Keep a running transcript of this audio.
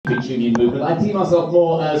speech union movement. I see myself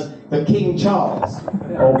more as the King Charles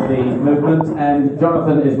of the movement, and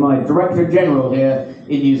Jonathan is my Director General here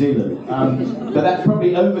in New Zealand. But that's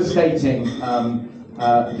probably overstating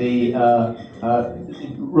the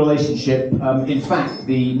relationship. In fact,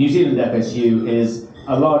 the New Zealand FSU is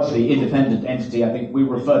a largely independent entity. I think we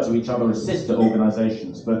refer to each other as sister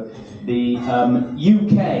organisations, but the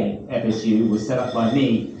UK FSU was set up by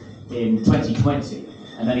me in 2020,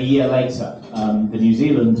 and then a year later the New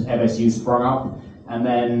Zealand FSU sprung up, and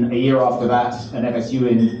then a year after that an FSU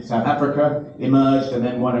in South Africa emerged, and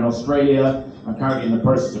then one in Australia. I'm currently in the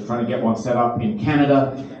process of trying to get one set up in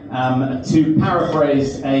Canada. To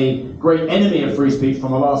paraphrase a great enemy of free speech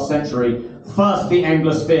from the last century, first the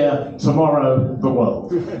Anglosphere, tomorrow the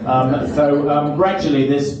world. So gradually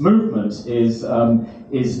this movement is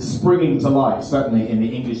springing to life, certainly in the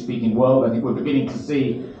English-speaking world. I think we're beginning to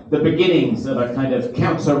see the beginnings of a kind of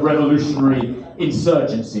counter-revolutionary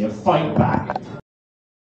insurgency, a fight back